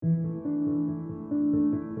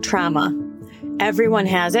Trauma. Everyone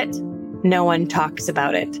has it. No one talks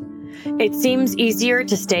about it. It seems easier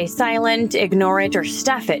to stay silent, ignore it, or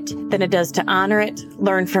stuff it than it does to honor it,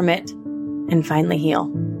 learn from it, and finally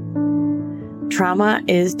heal. Trauma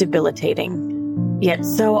is debilitating, yet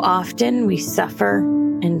so often we suffer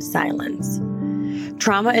in silence.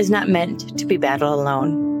 Trauma is not meant to be battled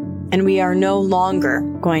alone, and we are no longer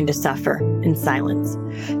going to suffer in silence.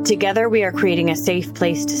 Together, we are creating a safe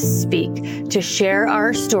place to speak, to share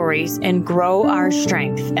our stories, and grow our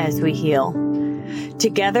strength as we heal.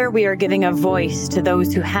 Together, we are giving a voice to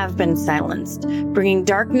those who have been silenced, bringing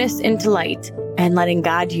darkness into light, and letting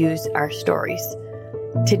God use our stories.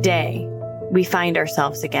 Today, we find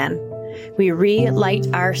ourselves again. We relight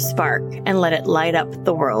our spark and let it light up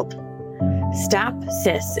the world. Stop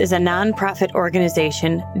Sis is a nonprofit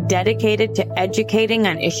organization dedicated to educating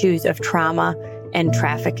on issues of trauma and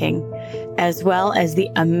trafficking, as well as the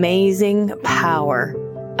amazing power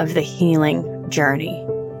of the healing journey.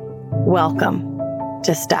 Welcome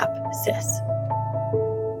to Stop Sis.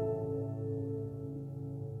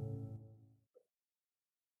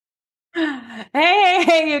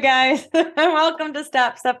 Hey, you guys. Welcome to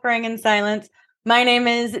Stop Suffering in Silence. My name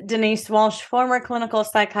is Denise Walsh, former clinical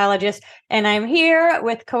psychologist, and I'm here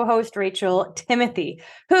with co-host Rachel Timothy,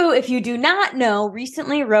 who, if you do not know,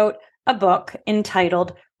 recently wrote a book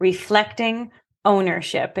entitled Reflecting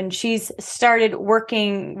Ownership. And she's started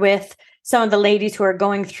working with some of the ladies who are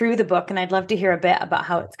going through the book, and I'd love to hear a bit about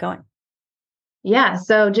how it's going. Yeah,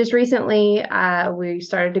 so just recently, we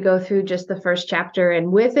started to go through just the first chapter,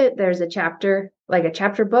 and with it, there's a chapter, like a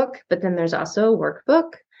chapter book, but then there's also a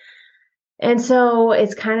workbook. And so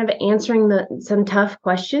it's kind of answering some tough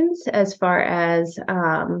questions as far as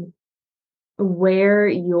where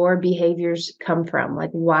your behaviors come from, like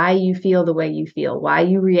why you feel the way you feel, why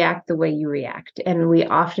you react the way you react. And we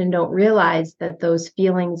often don't realize that those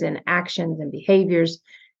feelings and actions and behaviors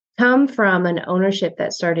come from an ownership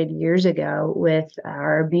that started years ago with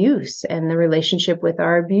our abuse and the relationship with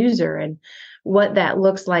our abuser, and what that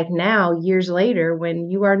looks like now, years later,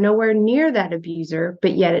 when you are nowhere near that abuser,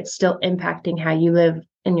 but yet it's still impacting how you live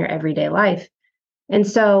in your everyday life. And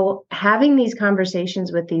so having these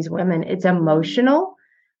conversations with these women, it's emotional.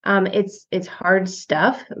 It's hard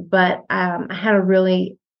stuff, but I had a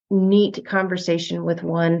really neat conversation with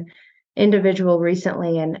one individual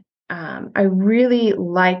recently, and I really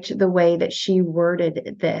liked the way that she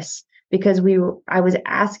worded this, because I was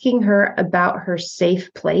asking her about her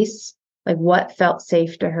safe place, like what felt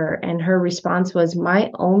safe to her. And her response was,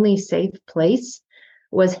 my only safe place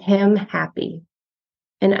was him happy.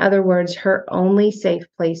 In other words, her only safe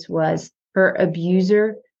place was her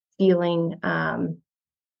abuser feeling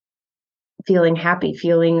happy,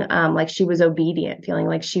 feeling like she was obedient, feeling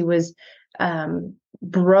like she was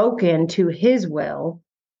broken to his will.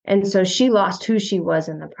 And so she lost who she was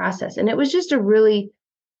in the process. And it was just a really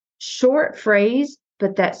short phrase,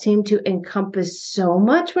 but that seemed to encompass so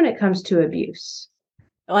much when it comes to abuse.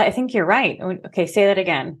 Well, I think you're right. Okay, say that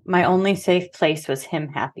again. My only safe place was him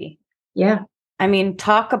happy. Yeah. I mean,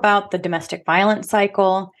 talk about the domestic violence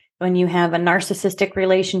cycle when you have a narcissistic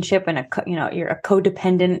relationship and you're a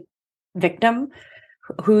codependent victim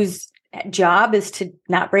whose job is to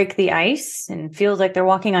not break the ice and feels like they're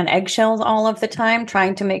walking on eggshells all of the time,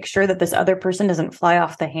 trying to make sure that this other person doesn't fly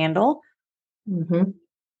off the handle. Mm-hmm.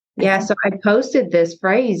 Yeah. So I posted this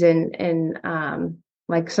phrase in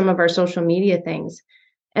like some of our social media things,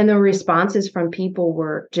 and the responses from people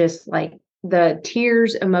were just like the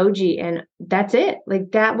tears emoji, and that's it.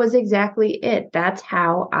 Like that was exactly it. That's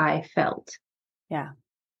how I felt. Yeah.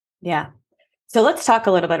 Yeah. So let's talk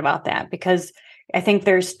a little bit about that, because I think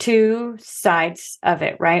there's two sides of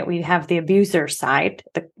it, right? We have the abuser side,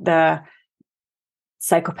 the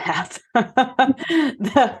psychopath,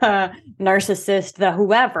 the narcissist, the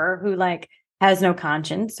whoever who like has no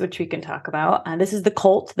conscience, which we can talk about. This is the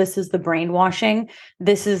cult. This is the brainwashing.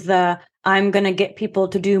 This is the I'm going to get people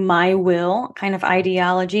to do my will kind of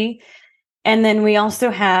ideology. And then we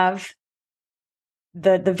also have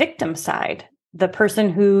the victim side, the person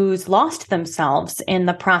who's lost themselves in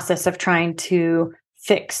the process of trying to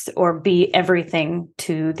fix or be everything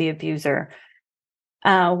to the abuser.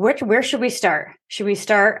 Where should we start? Should we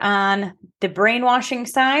start on the brainwashing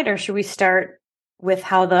side, or should we start with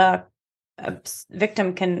how the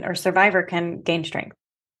victim or survivor can gain strength?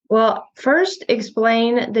 Well, first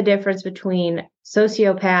explain the difference between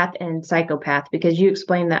sociopath and psychopath, because you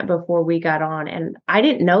explained that before we got on, and I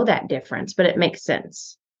didn't know that difference, but it makes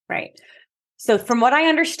sense. Right. So from what I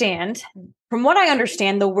understand,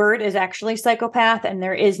 the word is actually psychopath, and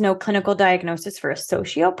there is no clinical diagnosis for a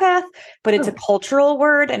sociopath, but it's a cultural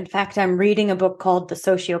word. In fact, I'm reading a book called The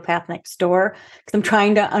Sociopath Next Door because I'm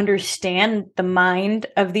trying to understand the mind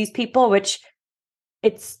of these people, which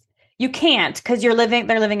you can't, because they're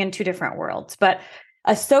living in two different worlds. But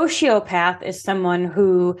a sociopath is someone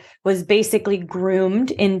who was basically groomed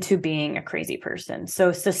into being a crazy person.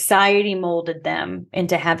 So society molded them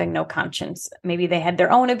into having no conscience. Maybe they had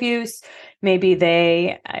their own abuse. Maybe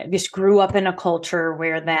they just grew up in a culture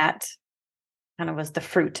where that kind of was the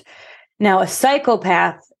fruit. Now, a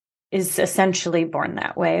psychopath is essentially born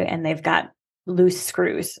that way, and they've got loose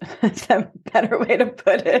screws. That's a better way to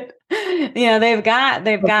put it. They've got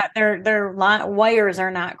their wires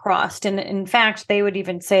are not crossed. And in fact, they would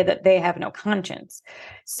even say that they have no conscience.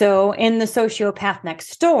 So in The Sociopath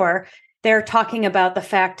Next Door, they're talking about the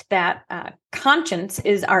fact that conscience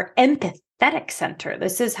is our empathetic center.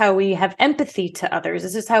 This is how we have empathy to others.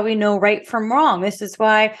 This is how we know right from wrong. This is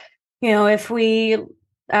why, if we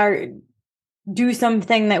do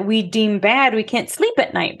something that we deem bad, we can't sleep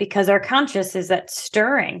at night because our conscience is that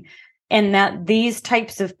stirring. And that these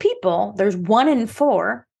types of people, there's 1 in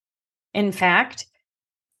 4, in fact,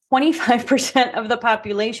 25% of the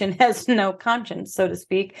population has no conscience, so to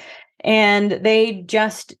speak, and they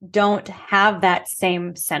just don't have that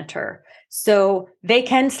same center. So they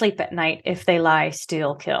can sleep at night if they lie,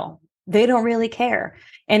 steal, kill. They don't really care.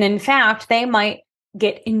 And in fact, they might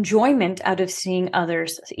get enjoyment out of seeing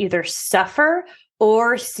others either suffer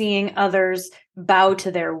or seeing others bow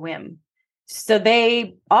to their whim. So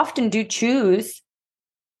they often do choose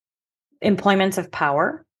employments of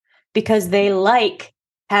power because they like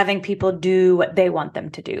having people do what they want them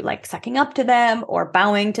to do, like sucking up to them or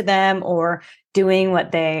bowing to them or doing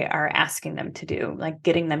what they are asking them to do, like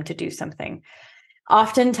getting them to do something.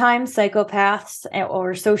 Oftentimes, psychopaths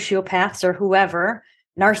or sociopaths or whoever,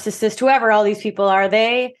 narcissist, whoever all these people are,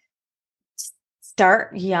 they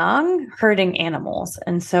start young hurting animals.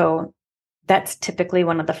 And so that's typically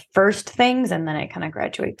one of the first things. And then it kind of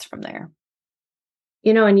graduates from there.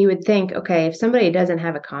 And you would think, okay, if somebody doesn't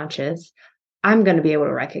have a conscience, I'm going to be able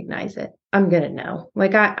to recognize it. I'm going to know.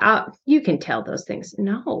 Like you can tell those things.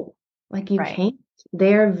 No, like you can't.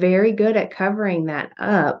 They're very good at covering that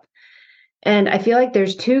up. And I feel like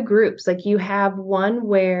there's two groups. Like you have one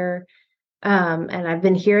where and I've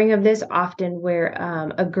been hearing of this often where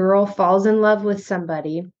a girl falls in love with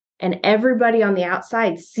somebody and everybody on the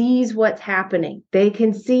outside sees what's happening. They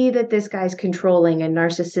can see that this guy's controlling and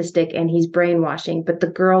narcissistic and he's brainwashing, but the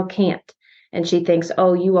girl can't. And she thinks,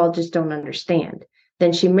 oh, you all just don't understand.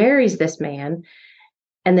 Then she marries this man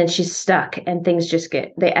and then she's stuck and things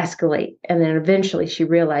they escalate. And then eventually she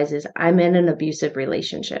realizes I'm in an abusive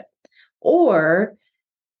relationship. Or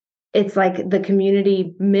it's like the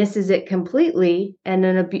community misses it completely and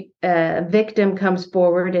then a victim comes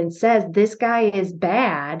forward and says this guy is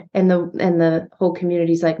bad, and the whole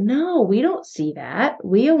community's like, no, we don't see that,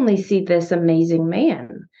 we only see this amazing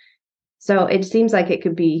man. So it seems like it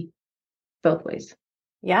could be both ways.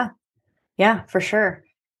 Yeah for sure.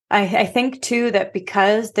 I think too that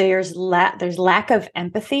because there's lack of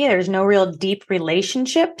empathy, there's no real deep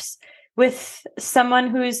relationships with someone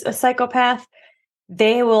who's a psychopath,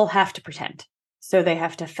 they will have to pretend. So they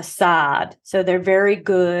have to facade. So they're very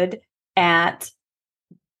good at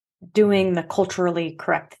doing the culturally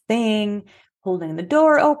correct thing, holding the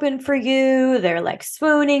door open for you. They're like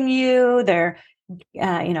swooning you. They're,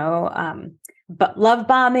 but love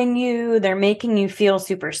bombing you. They're making you feel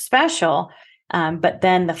super special. But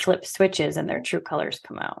then the flip switches and their true colors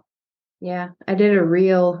come out. Yeah, I did a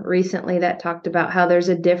reel recently that talked about how there's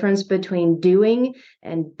a difference between doing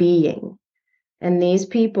and being. And these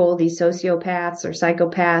people, these sociopaths or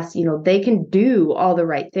psychopaths, they can do all the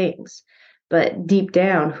right things, but deep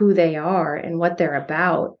down who they are and what they're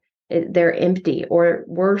about, they're empty, or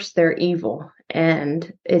worse, they're evil,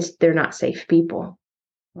 and they're not safe people.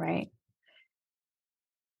 Right.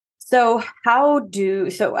 So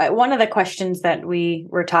one of the questions that we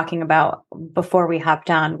were talking about before we hopped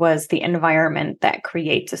on was the environment that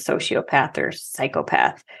creates a sociopath or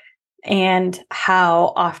psychopath, and how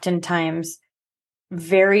oftentimes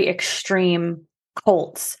very extreme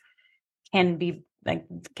cults can be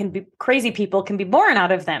crazy people can be born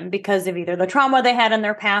out of them because of either the trauma they had in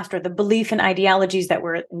their past or the belief and ideologies that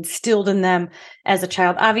were instilled in them as a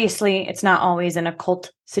child. Obviously, it's not always in a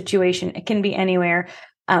cult situation. It can be anywhere.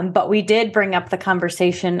 But we did bring up the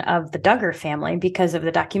conversation of the Duggar family because of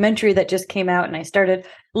the documentary that just came out, and I started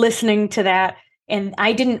listening to that. And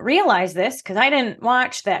I didn't realize this because I didn't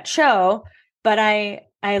watch that show, but I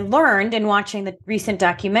I learned in watching the recent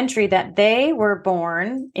documentary that they were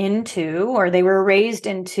born into, or they were raised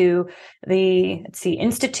into the,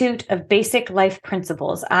 Institute of Basic Life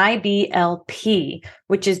Principles, IBLP,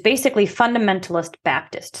 which is basically fundamentalist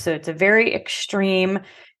Baptist. So it's a very extreme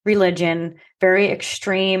religion, very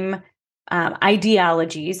extreme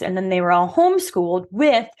ideologies. And then they were all homeschooled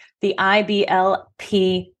with the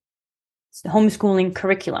IBLP homeschooling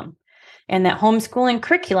curriculum. And that homeschooling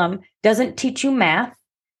curriculum doesn't teach you math.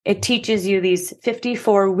 It teaches you these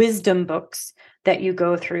 54 wisdom books that you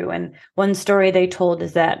go through. And one story they told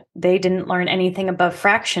is that they didn't learn anything above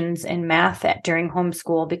fractions in math during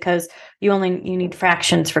homeschool because you need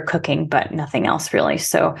fractions for cooking, but nothing else really.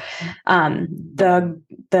 So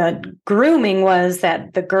the grooming was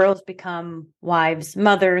that the girls become wives,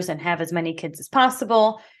 mothers, and have as many kids as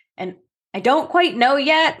possible. And I don't quite know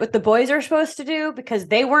yet what the boys are supposed to do because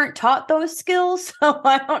they weren't taught those skills. So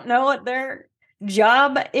I don't know what their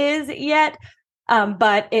job is yet.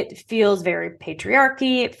 But it feels very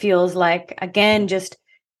patriarchy. It feels like, again, just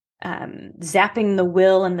zapping the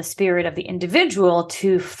will and the spirit of the individual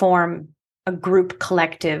to form a group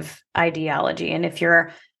collective ideology. And if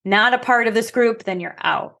you're not a part of this group, then you're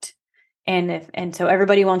out. And so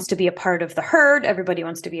everybody wants to be a part of the herd. Everybody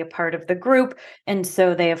wants to be a part of the group. And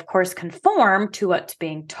so they, of course, conform to what's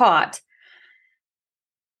being taught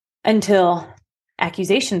until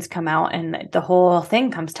accusations come out and the whole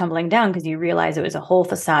thing comes tumbling down because you realize it was a whole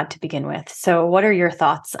facade to begin with. So what are your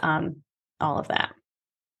thoughts on all of that?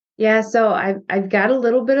 Yeah, so I've got a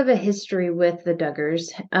little bit of a history with the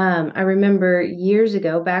Duggars. I remember years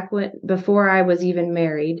ago, before I was even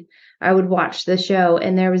married, I would watch the show,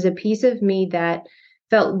 and there was a piece of me that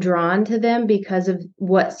felt drawn to them because of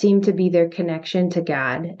what seemed to be their connection to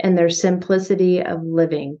God and their simplicity of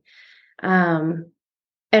living.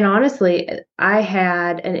 And honestly, I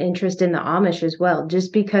had an interest in the Amish as well,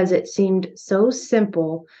 just because it seemed so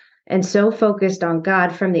simple and so focused on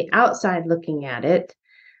God from the outside looking at it,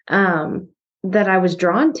 that I was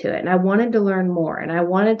drawn to it. And I wanted to learn more. And I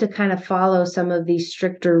wanted to kind of follow some of these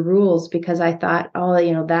stricter rules because I thought,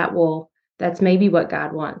 oh, that's maybe what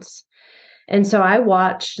God wants. And so I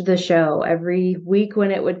watched the show every week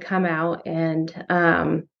when it would come out.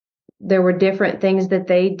 And there were different things that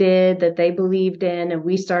they did that they believed in.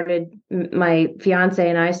 And my fiance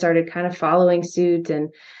and I started kind of following suit. And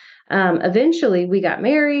eventually we got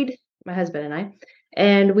married, my husband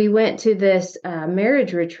and we went to this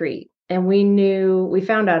marriage retreat. And we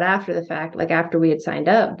found out after the fact, like after we had signed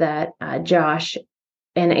up, that Josh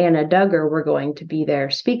and Anna Duggar were going to be there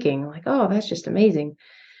speaking. Like, oh, that's just amazing.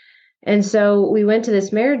 And so we went to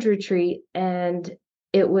this marriage retreat, and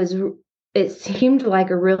it seemed like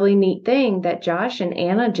a really neat thing that Josh and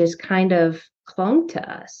Anna just kind of clung to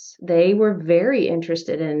us. They were very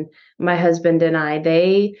interested in my husband and I.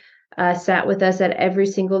 They sat with us at every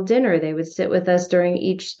single dinner. They would sit with us during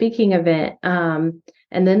each speaking event.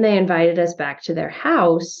 And then they invited us back to their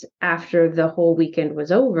house after the whole weekend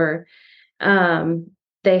was over.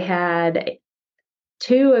 They had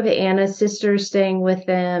two of Anna's sisters staying with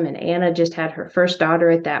them, and Anna just had her first daughter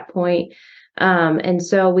at that point. And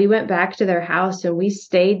so we went back to their house and we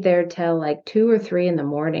stayed there till like 2 or 3 in the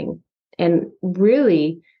morning. And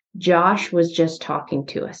really, Josh was just talking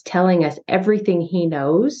to us, telling us everything he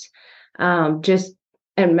knows. And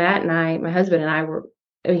Matt and I, my husband and I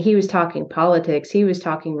he was talking politics, he was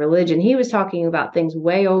talking religion, he was talking about things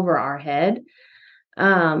way over our head.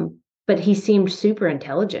 But he seemed super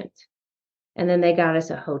intelligent. And then they got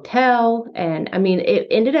us a hotel. And I mean, it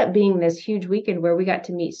ended up being this huge weekend where we got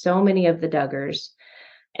to meet so many of the Duggars.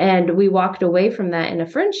 And we walked away from that in a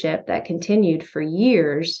friendship that continued for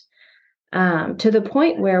years, to the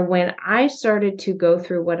point where when I started to go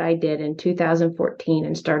through what I did in 2014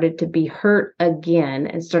 and started to be hurt again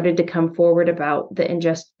and started to come forward about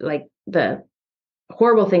the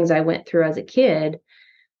horrible things I went through as a kid,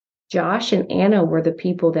 Josh and Anna were the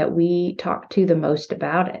people that we talked to the most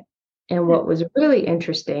about it. And what was really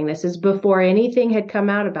interesting, this is before anything had come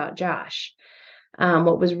out about Josh.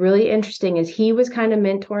 What was really interesting is he was kind of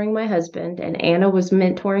mentoring my husband, and Anna was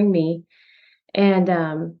mentoring me.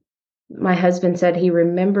 And my husband said he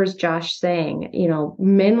remembers Josh saying,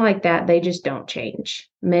 men like that, they just don't change.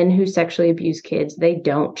 Men who sexually abuse kids, they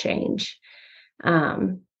don't change.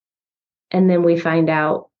 And then we find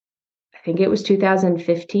out, I think it was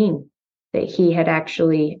 2015, that he had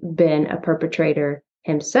actually been a perpetrator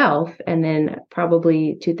himself. And then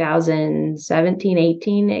probably 2017,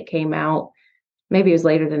 18, it came out, maybe it was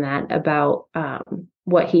later than that, about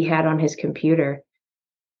what he had on his computer.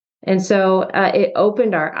 And so it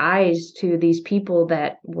opened our eyes to these people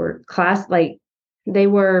that were they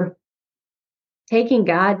were taking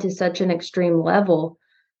God to such an extreme level.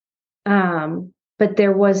 But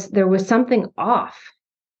there was something off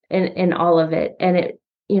in all of it. And it,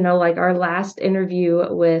 like our last interview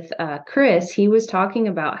with Chris, he was talking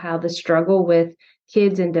about how the struggle with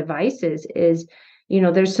kids and devices is,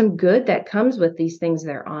 there's some good that comes with these things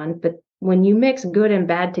they're on, but when you mix good and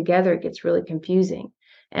bad together, it gets really confusing.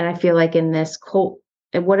 And I feel like in this cult,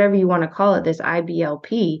 whatever you want to call it, this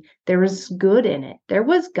IBLP, there was good in it. There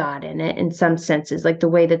was God in it in some senses, like the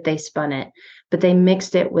way that they spun it, but they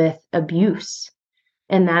mixed it with abuse.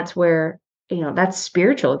 And that's where, that's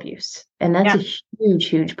spiritual abuse. And that's a huge,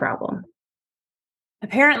 huge problem.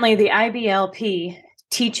 Apparently, the IBLP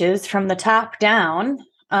teaches from the top down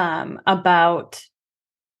about,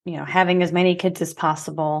 having as many kids as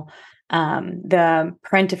possible, the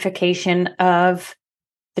parentification of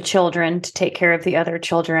the children to take care of the other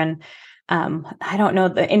children. I don't know,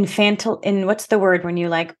 the what's the word when you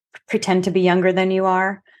like pretend to be younger than you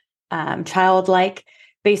are? Childlike.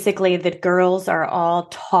 Basically, the girls are all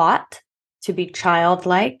taught to be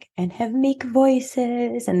childlike and have meek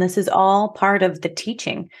voices. And this is all part of the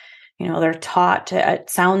teaching. They're taught, it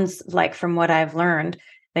sounds like from what I've learned,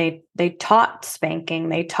 they taught spanking,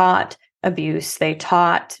 they taught abuse, they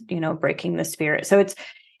taught, breaking the spirit. So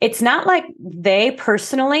it's not like they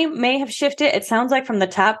personally may have shifted. It sounds like from the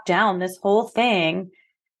top down, this whole thing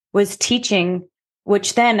was teaching,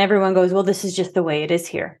 which then everyone goes, well, this is just the way it is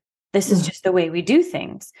here. This is just the way we do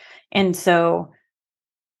things. And so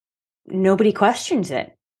nobody questions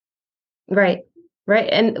it. Right. Right.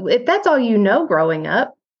 And if that's all growing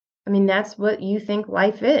up, I mean, that's what you think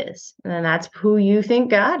life is. And that's who you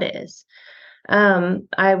think God is.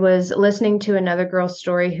 I was listening to another girl's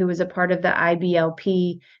story who was a part of the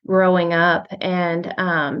IBLP growing up.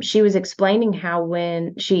 And she was explaining how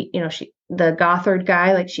when the Gothard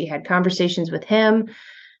guy, like she had conversations with him.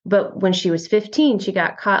 But when she was 15, she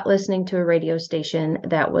got caught listening to a radio station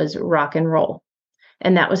that was rock and roll.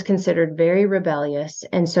 And that was considered very rebellious.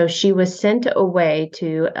 And so she was sent away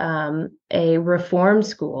to a reform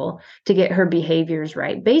school to get her behaviors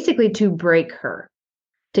right, basically to break her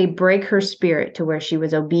spirit to where she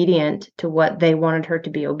was obedient to what they wanted her to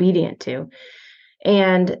be obedient to.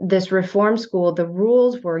 And this reform school, the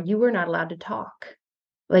rules were you were not allowed to talk.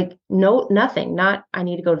 Like, no, nothing, not, I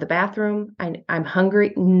need to go to the bathroom. I'm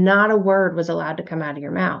hungry. Not a word was allowed to come out of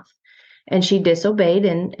your mouth. And she disobeyed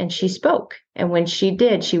and she spoke. And when she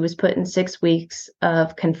did, she was put in 6 weeks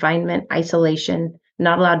of confinement, isolation,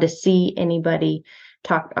 not allowed to see anybody,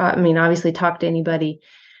 obviously talk to anybody,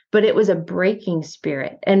 but it was a breaking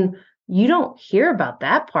spirit. And you don't hear about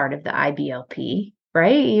that part of the IBLP,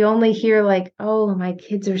 right? You only hear like, oh, my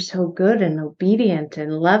kids are so good and obedient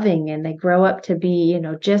and loving, and they grow up to be,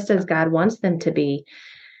 just as God wants them to be.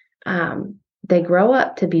 They grow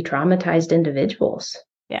up to be traumatized individuals.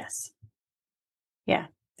 Yes. Yeah,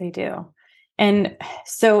 they do. And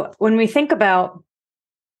so when we think about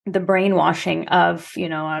the brainwashing of,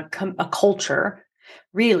 a culture,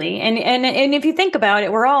 really, and if you think about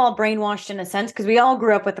it, we're all brainwashed in a sense because we all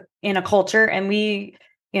grew up in a culture, and we,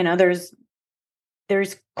 there's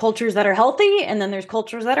cultures that are healthy, and then there's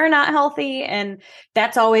cultures that are not healthy. And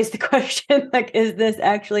that's always the question, like, is this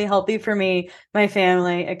actually healthy for me, my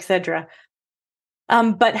family, etc.?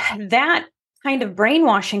 But that kind of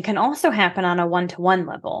brainwashing can also happen on a one-to-one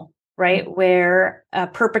level, right? Mm-hmm. Where a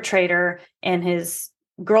perpetrator and his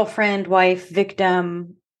girlfriend, wife,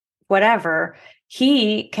 victim, whatever,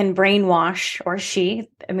 he can brainwash, or she.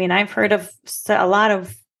 I mean, I've heard of a lot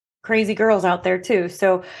of crazy girls out there too.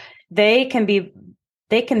 So they can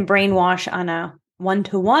brainwash on a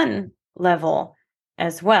one-to-one level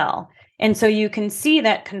as well. And so you can see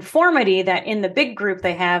that conformity that in the big group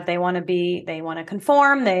they want to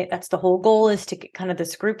conform. That's the whole goal, is to get kind of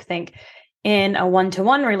this group think. In a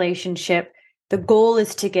one-to-one relationship, the goal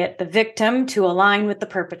is to get the victim to align with the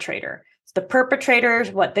perpetrator. So the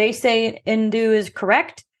perpetrators, what they say and do is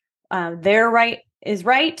correct. Their right is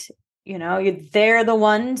right. They're the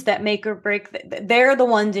ones that make or break. They're the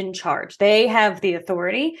ones in charge. They have the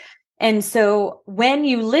authority. And so when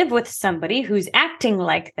you live with somebody who's acting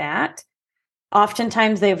like that,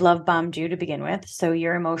 oftentimes they've love bombed you to begin with. So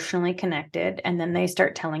you're emotionally connected, and then they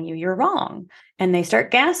start telling you you're wrong, and they start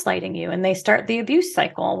gaslighting you, and they start the abuse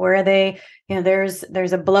cycle where there's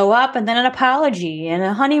a blow up and then an apology and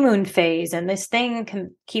a honeymoon phase. And this thing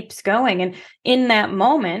keeps going. And in that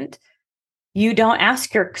moment, you don't ask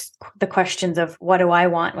the questions of what do I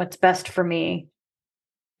want? What's best for me?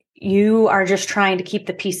 You are just trying to keep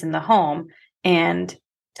the peace in the home and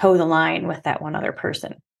toe the line with that one other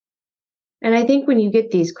person. And I think when you get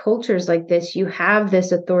these cultures like this, you have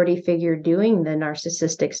this authority figure doing the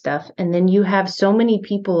narcissistic stuff. And then you have so many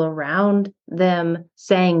people around them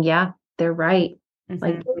saying, yeah, they're right.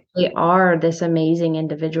 Like they are this amazing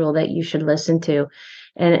individual that you should listen to.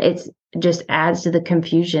 And it's just adds to the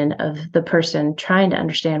confusion of the person trying to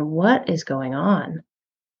understand what is going on.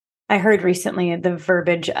 I heard recently the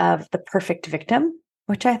verbiage of the perfect victim,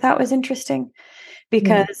 which I thought was interesting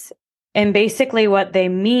because, and basically what they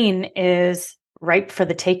mean is ripe for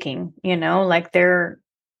the taking, like they're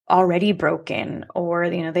already broken or,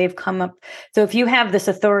 they've come up. So if you have this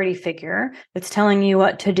authority figure that's telling you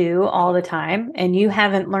what to do all the time and you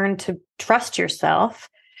haven't learned to trust yourself,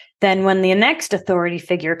 then when the next authority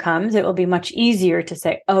figure comes, it will be much easier to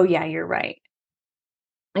say, oh yeah, you're right.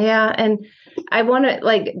 Yeah. And I want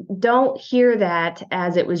to don't hear that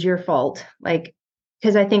as it was your fault.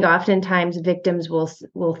 Because I think oftentimes victims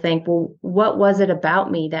will think, well, what was it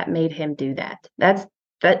about me that made him do that?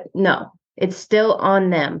 No, it's still on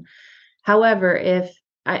them. However, if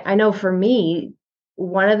I know for me,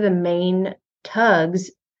 one of the main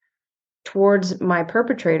tugs towards my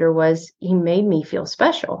perpetrator was he made me feel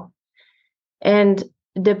special. And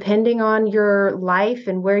depending on your life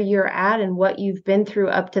and where you're at and what you've been through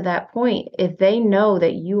up to that point, if they know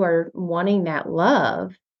that you are wanting that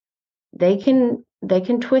love, they can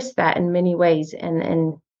twist that in many ways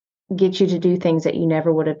and get you to do things that you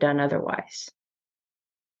never would have done otherwise.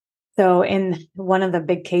 So in one of the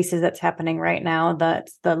big cases that's happening right now,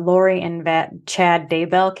 that's the Lori and Chad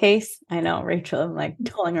Daybell case. I know, Rachel, I'm like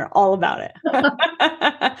telling her all about it.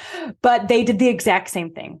 But they did the exact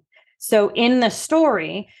same thing. So in the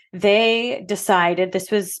story, they decided, this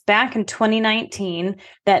was back in 2019,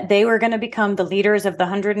 that they were going to become the leaders of the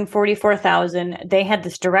 144,000. They had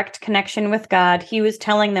this direct connection with God. He was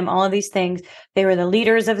telling them all of these things. They were the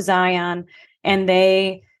leaders of Zion, and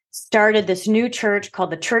they started this new church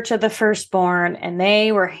called the Church of the Firstborn, and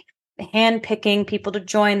they were handpicking people to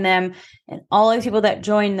join them. And all these people that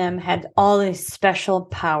joined them had all these special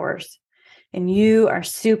powers. And you are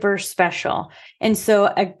super special. And so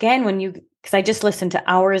again, because I just listened to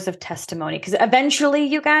hours of testimony, because eventually,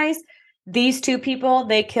 you guys, these two people,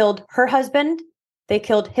 they killed her husband, they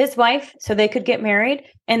killed his wife so they could get married,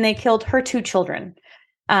 and they killed her two children.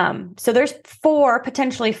 So there's 4,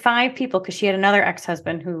 potentially 5 people, because she had another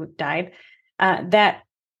ex-husband who died, that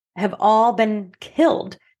have all been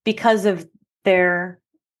killed because of their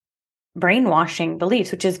brainwashing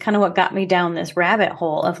beliefs, which is kind of what got me down this rabbit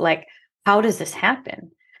hole of like, how does this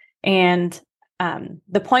happen? And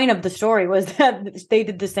the point of the story was that they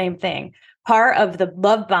did the same thing. Part of the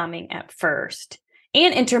love bombing at first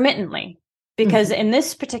and intermittently, because in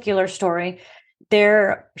this particular story,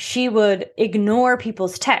 she would ignore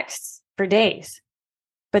people's texts for days,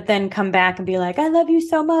 but then come back and be like, I love you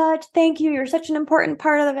so much. Thank you. You're such an important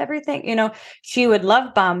part of everything. She would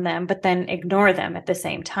love bomb them, but then ignore them at the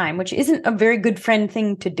same time, which isn't a very good friend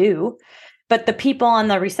thing to do. But the people on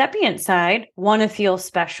the recipient side want to feel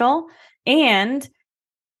special and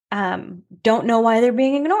don't know why they're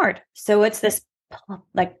being ignored. So it's this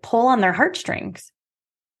pull on their heartstrings.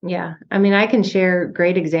 Yeah. I mean, I can share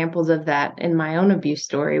great examples of that in my own abuse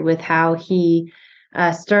story with how he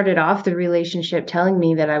started off the relationship telling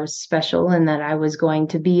me that I was special and that I was going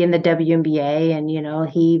to be in the WNBA. And,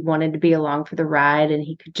 he wanted to be along for the ride and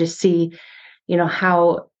he could just see,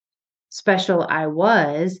 how special I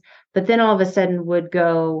was. But then all of a sudden would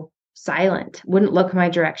go silent, wouldn't look my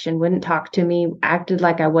direction, wouldn't talk to me, acted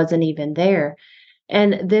like I wasn't even there.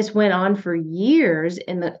 And this went on for years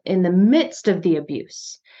in the midst of the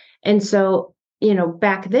abuse. And so,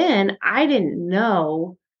 back then I didn't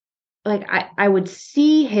know, I would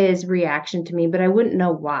see his reaction to me, but I wouldn't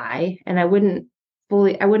know why. And I wouldn't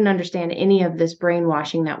understand any of this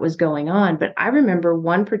brainwashing that was going on. But I remember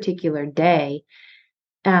one particular day,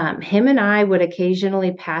 him and I would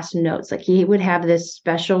occasionally pass notes. Like he would have this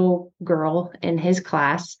special girl in his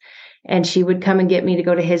class and she would come and get me to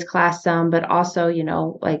go to his class some, but also,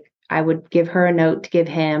 I would give her a note to give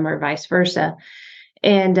him or vice versa.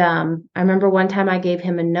 And I remember one time I gave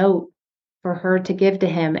him a note for her to give to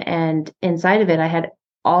him. And inside of it, I had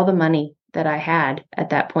all the money that I had at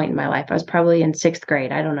that point in my life. I was probably in 6th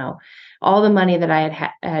grade. I don't know. All the money that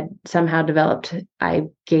I had somehow developed, I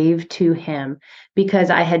gave to him because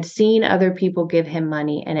I had seen other people give him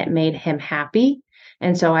money and it made him happy.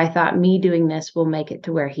 And so I thought me doing this will make it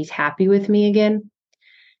to where he's happy with me again.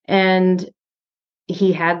 And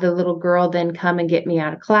he had the little girl then come and get me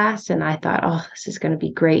out of class. And I thought, oh, this is going to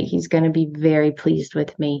be great. He's going to be very pleased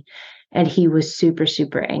with me. And he was super,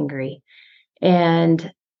 super angry.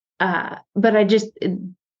 And, but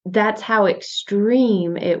that's how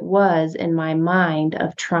extreme it was in my mind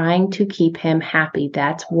of trying to keep him happy.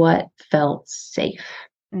 That's what felt safe.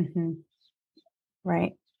 Mm-hmm.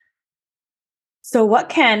 Right. So what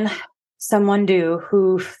can someone do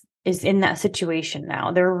who is in that situation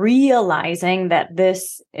now? They're realizing that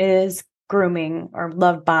this is grooming or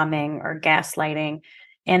love bombing or gaslighting,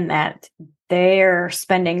 and that they're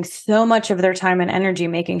spending so much of their time and energy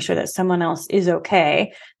making sure that someone else is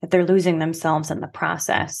okay, that they're losing themselves in the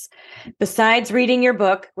process. Besides reading your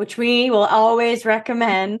book, which we will always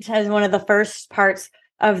recommend as one of the first parts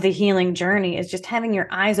of the healing journey, is just having your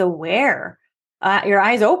eyes aware, your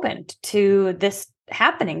eyes opened to this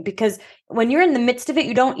happening, because when you're in the midst of it,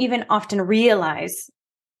 you don't even often realize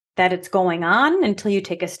that it's going on until you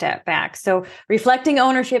take a step back. So Reflecting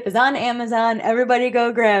Ownership is on Amazon. Everybody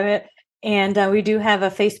go grab it. And we do have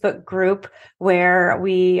a Facebook group where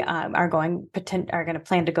we are going to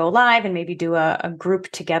plan to go live and maybe do a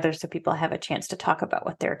group together so people have a chance to talk about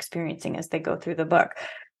what they're experiencing as they go through the book.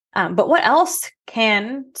 But what else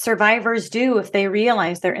can survivors do if they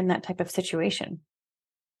realize they're in that type of situation?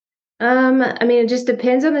 I mean, it just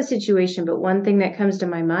depends on the situation, but one thing that comes to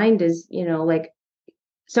my mind is, like,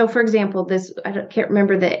 so for example, can't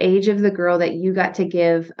remember the age of the girl that you got to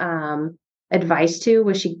give advice to.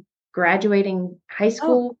 Was she graduating high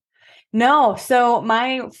school? No. So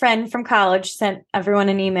my friend from college sent everyone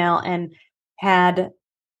an email and had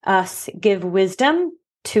us give wisdom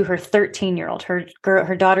to her 13-year-old.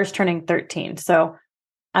 Her daughter's turning 13. So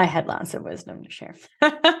I had lots of wisdom to share.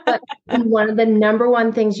 But one of the number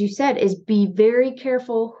one things you said is be very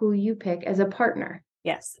careful who you pick as a partner.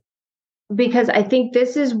 Yes. Because I think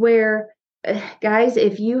this is where, guys,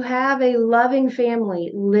 if you have a loving family,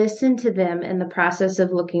 listen to them in the process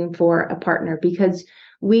of looking for a partner, because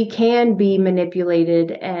we can be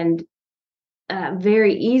manipulated and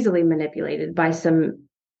very easily manipulated by some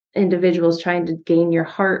individuals trying to gain your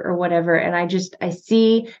heart or whatever. And I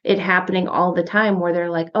see it happening all the time where they're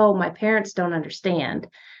like, oh, my parents don't understand.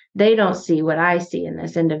 They don't see what I see in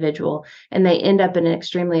this individual. And they end up in an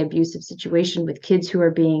extremely abusive situation with kids who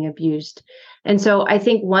are being abused. And so I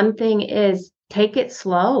think one thing is take it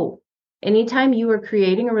slow. Anytime you are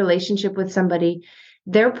creating a relationship with somebody,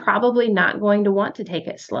 they're probably not going to want to take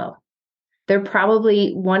it slow. They're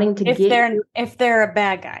probably wanting to if they're a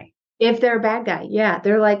bad guy. If they're a bad guy, yeah.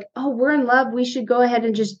 They're like, oh, we're in love. We should go ahead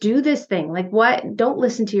and just do this thing. Like, what? Don't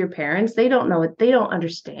listen to your parents. They don't know it. They don't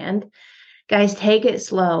understand. Guys, take it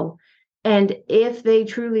slow. And if they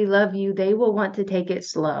truly love you, they will want to take it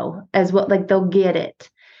slow as well. Like, they'll get it.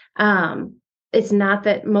 It's not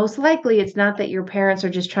that, most likely, it's not that your parents are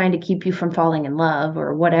just trying to keep you from falling in love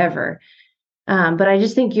or whatever. But I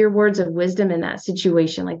just think your words of wisdom in that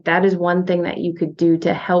situation, like that is one thing that you could do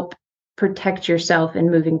to help protect yourself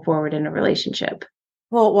in moving forward in a relationship.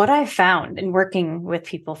 Well, what I found in working with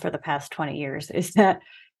people for the past 20 years is that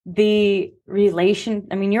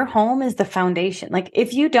your home is the foundation. Like,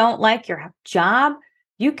 if you don't like your job,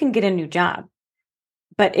 you can get a new job.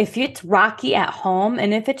 But if it's rocky at home,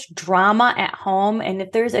 and if it's drama at home, and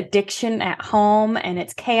if there's addiction at home, and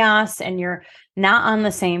it's chaos, and you're not on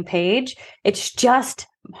the same page, it's just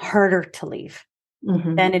harder to leave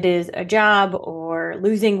than it is a job or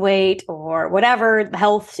losing weight or whatever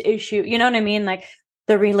health issue. You know what I mean? Like,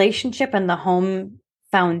 the relationship and the home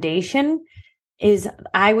foundation is,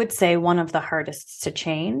 I would say, one of the hardest to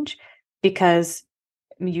change, because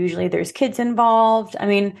usually there's kids involved. I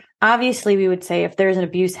mean, obviously we would say if there's an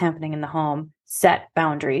abuse happening in the home, set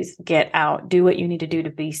boundaries, get out, do what you need to do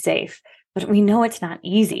to be safe. But we know it's not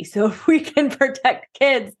easy. So if we can protect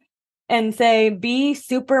kids and say, be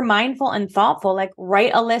super mindful and thoughtful, like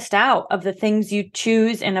write a list out of the things you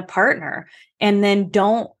choose in a partner, and then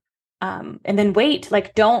wait,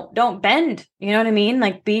 like don't bend, you know what I mean?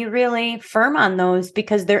 Like, be really firm on those,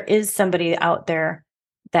 because there is somebody out there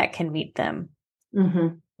that can meet them.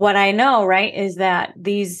 What I know, right, is that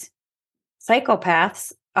these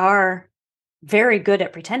psychopaths are very good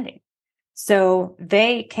at pretending. So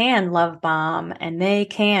they can love bomb,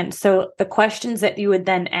 and so the questions that you would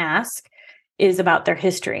then ask is about their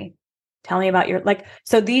history. Tell me about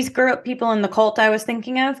so these people in the cult I was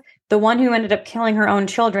thinking of, the one who ended up killing her own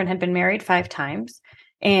children had been married 5 times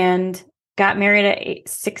and got married at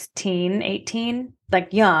 16, 18,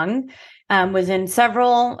 like young, was in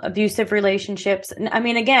several abusive relationships. I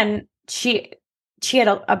mean, again, she had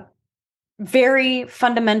a very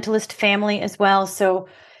fundamentalist family as well. So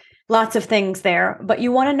lots of things there, but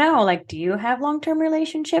you want to know, like, do you have long-term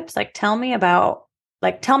relationships? Like, tell me about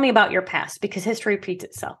your past, because history repeats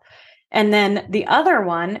itself. And then the other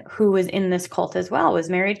one who was in this cult as well was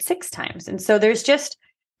married 6 times. And so there's just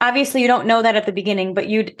obviously you don't know that at the beginning, but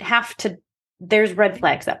you'd have to, there's red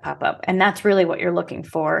flags that pop up. And that's really what you're looking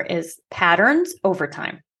for is patterns over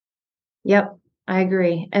time. Yep, I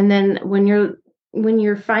agree. And then when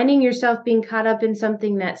you're finding yourself being caught up in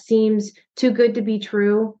something that seems too good to be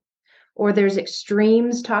true, or there's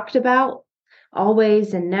extremes talked about,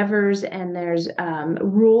 always and nevers, and there's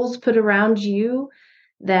rules put around you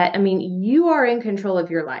that, I mean, you are in control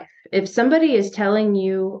of your life. If somebody is telling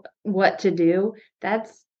you what to do,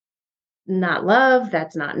 that's not love,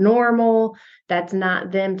 that's not normal, that's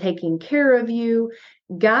not them taking care of you.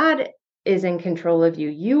 God is in control of you.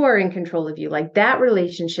 You are in control of you. Like that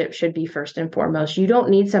relationship should be first and foremost. You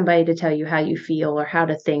don't need somebody to tell you how you feel or how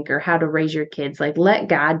to think or how to raise your kids. Like let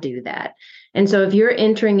God do that. And so if you're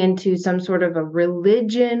entering into some sort of a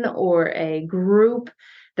religion or a group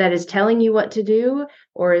that is telling you what to do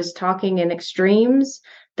or is talking in extremes,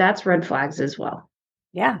 that's red flags as well.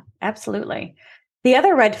 Yeah, absolutely. The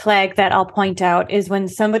other red flag that I'll point out is when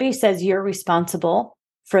somebody says you're responsible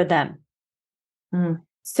for them.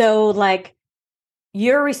 So like,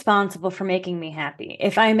 you're responsible for making me happy.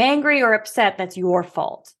 If I'm angry or upset, that's your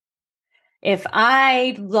fault. If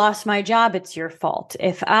I lost my job, it's your fault.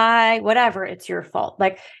 If whatever, it's your fault.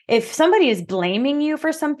 Like if somebody is blaming you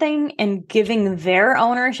for something and giving their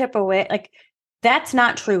ownership away, like that's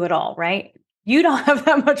not true at all, right? You don't have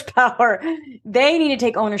that much power. They need to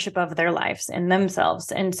take ownership of their lives and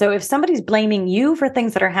themselves. And so if somebody's blaming you for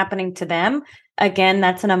things that are happening to them, again,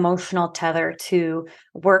 that's an emotional tether to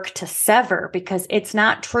work to sever because it's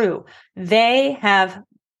not true. They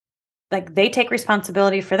take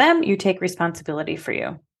responsibility for them. You take responsibility for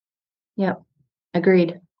you. Yep.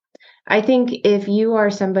 Agreed. I think if you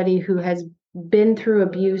are somebody who has been through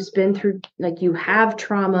abuse, been through, like you have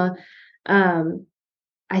trauma,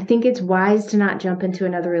 I think it's wise to not jump into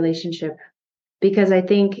another relationship because I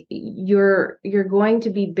think you're going to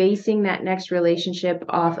be basing that next relationship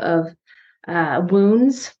off of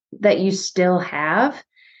wounds that you still have,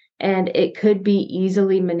 and it could be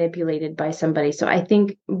easily manipulated by somebody. So I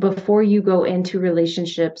think before you go into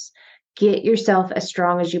relationships, get yourself as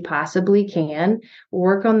strong as you possibly can,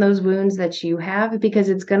 work on those wounds that you have, because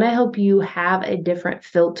it's going to help you have a different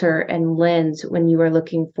filter and lens when you are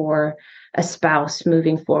looking for a spouse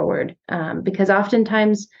moving forward. Because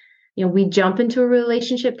oftentimes, we jump into a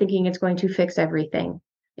relationship thinking it's going to fix everything.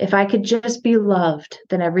 If I could just be loved,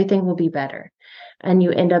 then everything will be better. And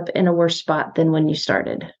you end up in a worse spot than when you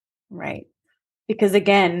started. Right. Because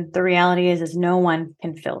again, the reality is no one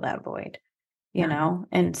can fill that void, you know?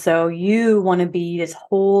 And so you want to be as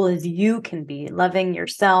whole as you can be, loving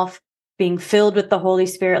yourself, being filled with the Holy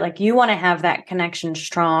Spirit. Like you want to have that connection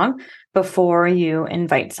strong before you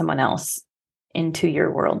invite someone else into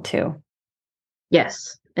your world too.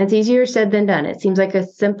 Yes. It's easier said than done. It seems like a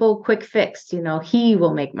simple, quick fix. He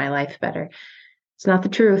will make my life better. It's not the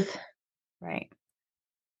truth. Right.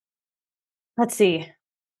 Let's see.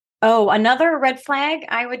 Oh, another red flag,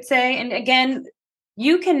 I would say. And again,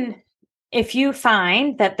 you can, if you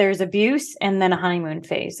find that there's abuse and then a honeymoon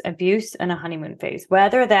phase, abuse and a honeymoon phase,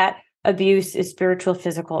 whether that abuse is spiritual,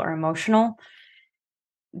 physical, or emotional,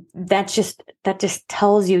 that just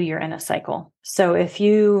tells you you're in a cycle. So if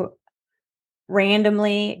you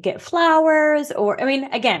randomly get flowers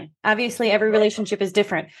again, obviously every relationship is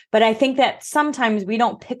different, but I think that sometimes we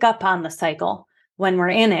don't pick up on the cycle when we're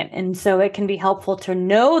in it. And so it can be helpful to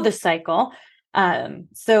know the cycle.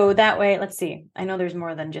 So that way, let's see, I know there's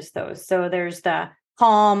more than just those. So there's the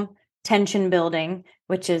calm tension building,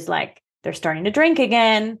 which is like they're starting to drink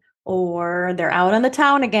again, or they're out on the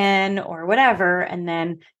town again, or whatever. And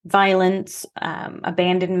then violence,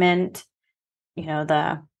 abandonment,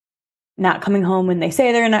 the not coming home when they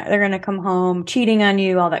say they're going to come home, cheating on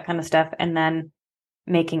you, all that kind of stuff. And then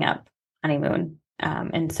making up, honeymoon.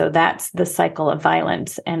 And so that's the cycle of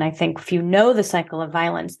violence. And I think if you know the cycle of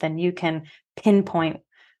violence, then you can pinpoint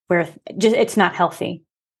where it's not healthy.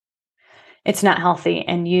 It's not healthy.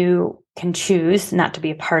 And you can choose not to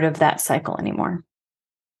be a part of that cycle anymore.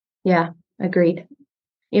 Yeah, agreed.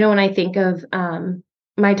 When I think of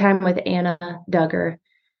my time with Anna Duggar,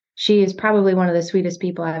 she is probably one of the sweetest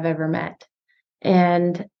people I've ever met.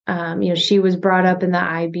 And, she was brought up in the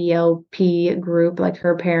IBLP group, like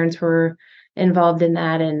her parents were involved in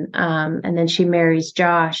that. And then she marries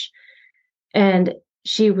Josh, and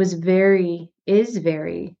she is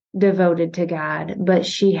very devoted to God, but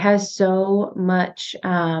she has so much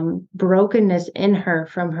brokenness in her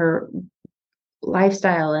from her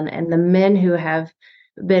lifestyle and the men who have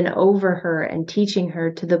been over her and teaching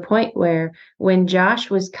her, to the point where when Josh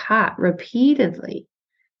was caught repeatedly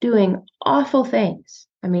doing awful things,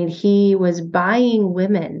 I mean, he was buying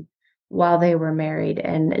women while they were married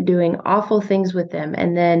and doing awful things with them.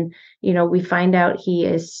 And then, we find out he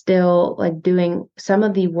is still like doing some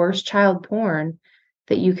of the worst child porn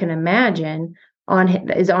that you can imagine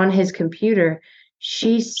is on his computer.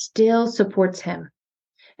 She still supports him.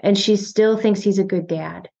 And she still thinks he's a good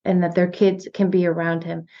dad and that their kids can be around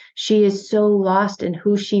him. She is so lost in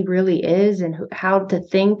who she really is and how to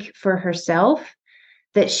think for herself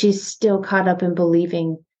that she's still caught up in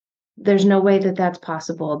believing there's no way that that's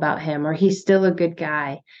possible about him, or he's still a good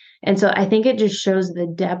guy. And so I think it just shows the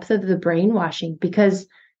depth of the brainwashing, because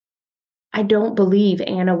I don't believe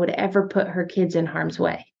Anna would ever put her kids in harm's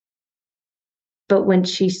way. But when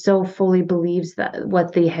she so fully believes that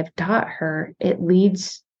what they have taught her, it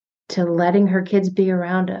leads to letting her kids be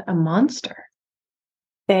around a monster.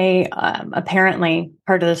 They apparently,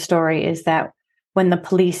 part of the story is that when the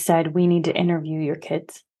police said, we need to interview your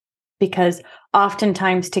kids, because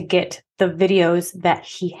oftentimes to get the videos that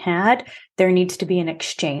he had, there needs to be an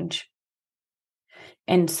exchange.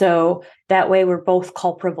 And so that way we're both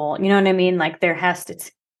culpable. You know what I mean? Like there has to.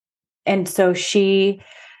 And so she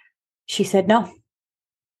said no.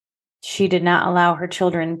 She did not allow her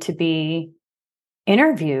children to be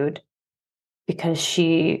interviewed because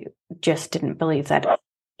she just didn't believe that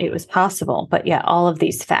it was possible. But yeah, all of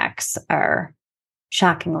these facts are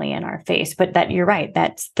shockingly in our face. But that, you're right,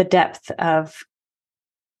 that's the depth of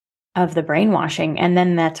the brainwashing. And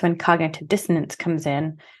then that's when cognitive dissonance comes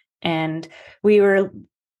in. And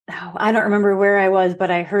I don't remember where I was, but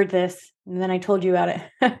I heard this and then I told you about it.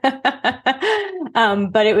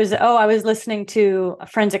 But it was, I was listening to a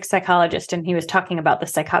forensic psychologist and he was talking about the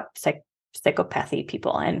psychopathy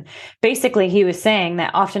people. And basically he was saying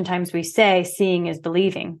that oftentimes we say seeing is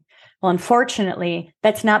believing. Well, unfortunately,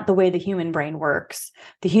 that's not the way the human brain works.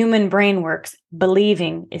 The human brain works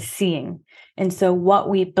believing is seeing. And so what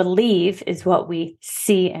we believe is what we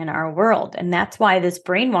see in our world. And that's why this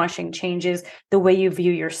brainwashing changes the way you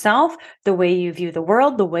view yourself, the way you view the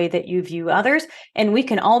world, the way that you view others. And we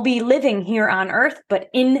can all be living here on Earth, but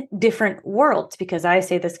in different worlds, because I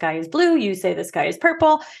say the sky is blue, you say the sky is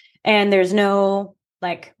purple, and there's no,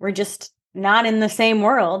 we're just not in the same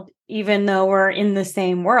world, even though we're in the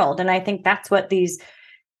same world. And I think that's what these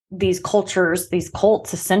cultures, these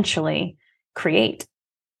cults essentially create.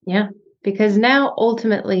 Yeah. Because now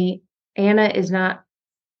ultimately Anna is not.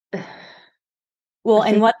 Well,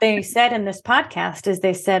 and what they said in this podcast is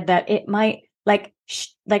they said that it might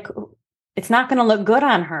it's not going to look good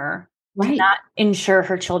on her to not ensure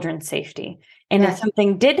her children's safety. And if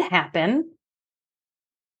something did happen,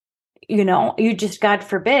 you just, God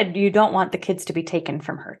forbid, you don't want the kids to be taken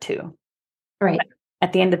from her too. Right. But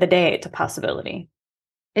at the end of the day, it's a possibility.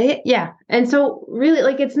 Yeah. And so really,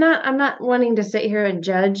 I'm not wanting to sit here and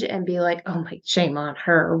judge and be like, oh my, shame on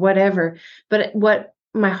her or whatever. But what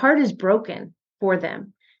my heart is broken for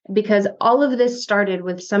them, because all of this started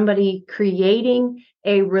with somebody creating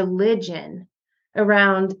a religion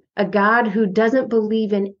around a God who doesn't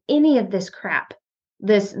believe in any of this crap,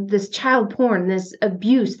 this child porn, this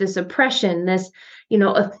abuse, this oppression, this,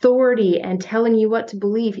 authority and telling you what to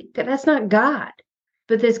believe. That's not God.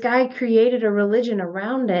 But this guy created a religion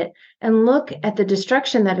around it, and look at the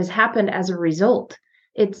destruction that has happened as a result.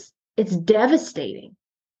 It's devastating.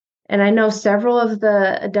 And I know several of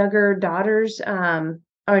the Duggar daughters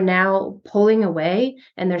are now pulling away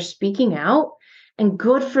and they're speaking out, and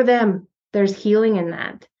good for them. There's healing in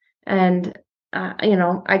that. And,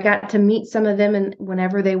 I got to meet some of them and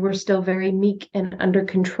whenever they were still very meek and under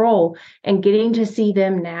control, and getting to see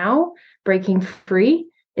them now breaking free.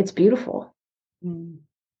 It's beautiful.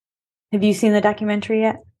 Have you seen the documentary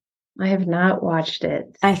yet? I have not watched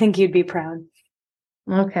it. I think you'd be proud.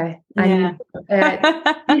 Okay. Yeah.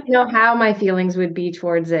 I didn't know how my feelings would be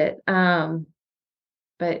towards it. But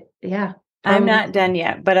yeah. I'm not done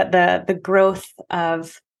yet, but the growth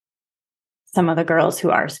of some of the girls who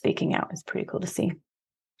are speaking out is pretty cool to see.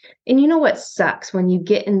 And you know what sucks when you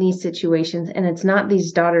get in these situations and it's not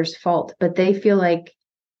these daughters' fault, but they feel like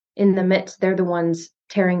in the midst, they're the ones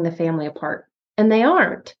tearing the family apart. And they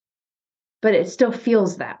aren't. But it still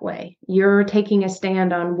feels that way. You're taking a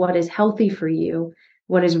stand on what is healthy for you,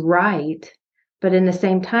 what is right. But in the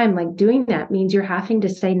same time, doing that means you're having to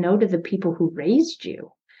say no to the people who raised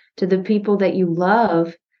you, to the people that you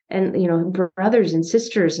love, and, brothers and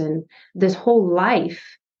sisters, and this whole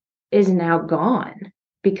life is now gone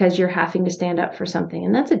because you're having to stand up for something.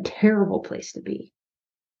 And that's a terrible place to be.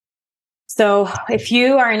 So if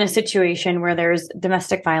you are in a situation where there's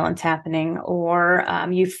domestic violence happening, or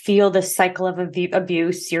you feel the cycle of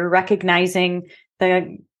abuse, you're recognizing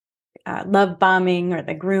the love bombing or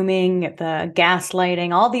the grooming, the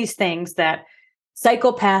gaslighting, all these things that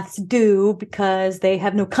psychopaths do because they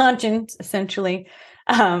have no conscience, essentially.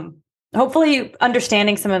 Hopefully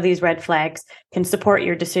understanding some of these red flags can support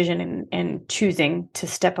your decision in choosing to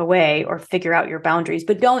step away or figure out your boundaries,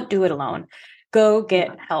 but don't do it alone. Go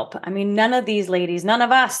get help. I mean, none of these ladies, none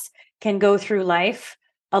of us can go through life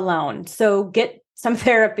alone. So get some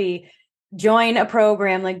therapy, join a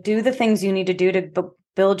program, like do the things you need to do to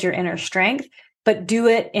build your inner strength, but do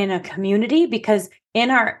it in a community, because in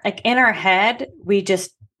our head,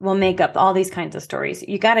 we'll make up all these kinds of stories.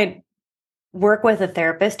 You got to work with a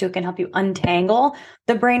therapist who can help you untangle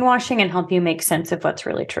the brainwashing and help you make sense of what's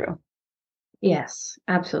really true. Yes,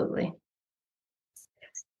 absolutely.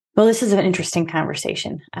 Well, this is an interesting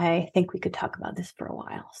conversation. I think we could talk about this for a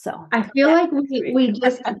while. So I feel like we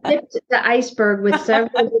just tipped the iceberg with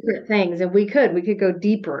several different things, and we could go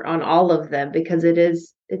deeper on all of them because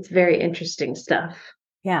it's very interesting stuff.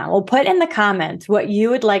 Yeah. Well, put in the comments what you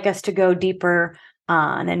would like us to go deeper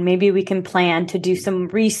on, and maybe we can plan to do some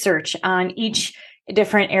research on each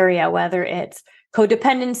different area, whether it's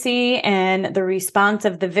codependency and the response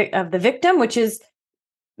of the victim, which is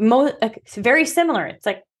very similar. It's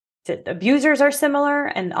like the abusers are similar,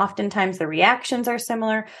 and oftentimes the reactions are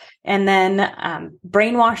similar. And then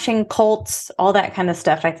brainwashing, cults, all that kind of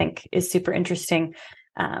stuff, I think is super interesting.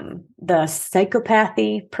 The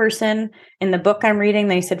psychopathy person in the book I'm reading,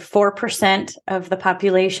 they said 4% of the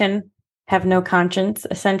population have no conscience,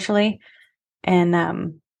 essentially.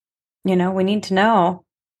 And, we need to know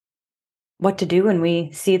what to do when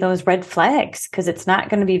we see those red flags, because it's not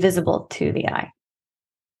going to be visible to the eye.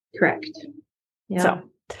 Correct. Yeah. So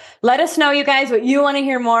let us know, you guys, what you want to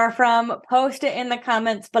hear more from. Post it in the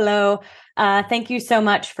comments below. Thank you so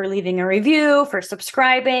much for leaving a review, for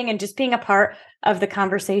subscribing, and just being a part of the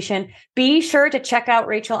conversation. Be sure to check out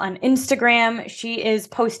Rachel on Instagram. She is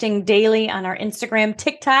posting daily on our Instagram,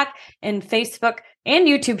 TikTok, and Facebook and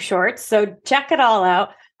YouTube Shorts. So check it all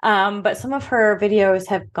out. But some of her videos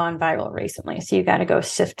have gone viral recently. So you got to go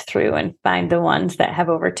sift through and find the ones that have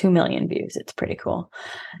over 2 million views. It's pretty cool.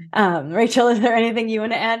 Rachel, is there anything you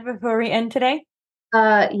want to add before we end today?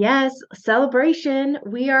 Yes. Celebration.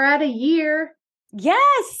 We are at a year.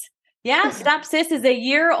 Yes. Yeah. Stop Sis is a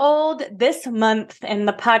year old this month, and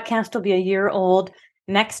the podcast will be a year old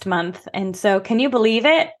next month. And so can you believe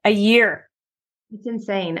it? A year. It's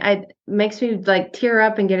insane. It makes me like tear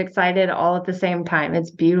up and get excited all at the same time. It's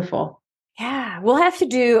beautiful. Yeah. We'll have to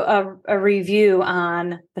do a review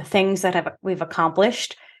on the things that we've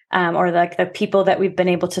accomplished, or like the people that we've been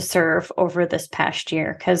able to serve over this past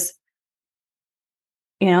year. Because,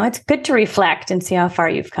 it's good to reflect and see how far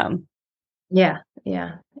you've come. Yeah.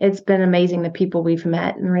 Yeah. It's been amazing, the people we've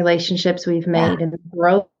met and relationships we've made, and the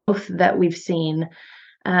growth that we've seen,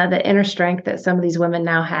 the inner strength that some of these women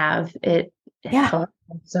now have. It's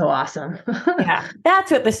so awesome. Yeah.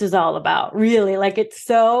 That's what this is all about, really. Like, it's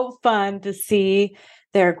so fun to see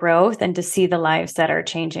their growth and to see the lives that are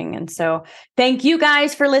changing. And so thank you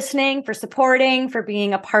guys for listening, for supporting, for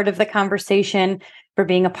being a part of the conversation, for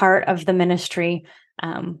being a part of the ministry.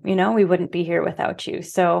 We wouldn't be here without you.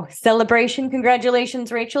 So celebration.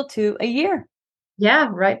 Congratulations, Rachel, to a year. Yeah.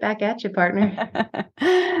 Right back at you, partner.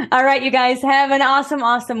 All right, you guys, have an awesome,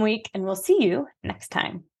 awesome week, and we'll see you next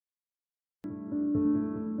time.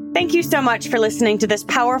 Thank you so much for listening to this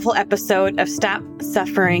powerful episode of Stop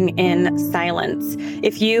Suffering in Silence.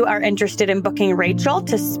 If you are interested in booking Rachel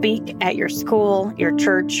to speak at your school, your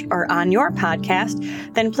church, or on your podcast,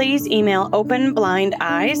 then please email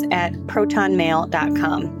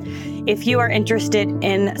openblindeyes@protonmail.com. If you are interested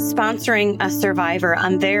in sponsoring a survivor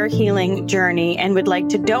on their healing journey and would like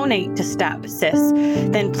to donate to Stop Sis,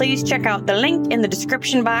 then please check out the link in the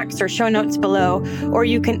description box or show notes below, or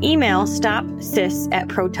you can email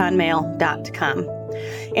stopsis@protonmail.com.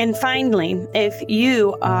 And finally, if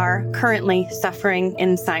you are currently suffering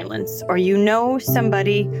in silence, or you know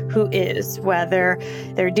somebody who is, whether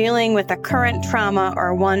they're dealing with a current trauma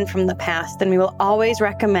or one from the past, then we will always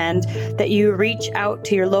recommend that you reach out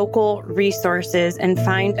to your local resources and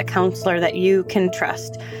find a counselor that you can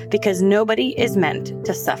trust, because nobody is meant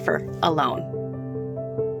to suffer alone.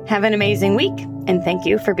 Have an amazing week, and thank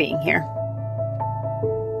you for being here.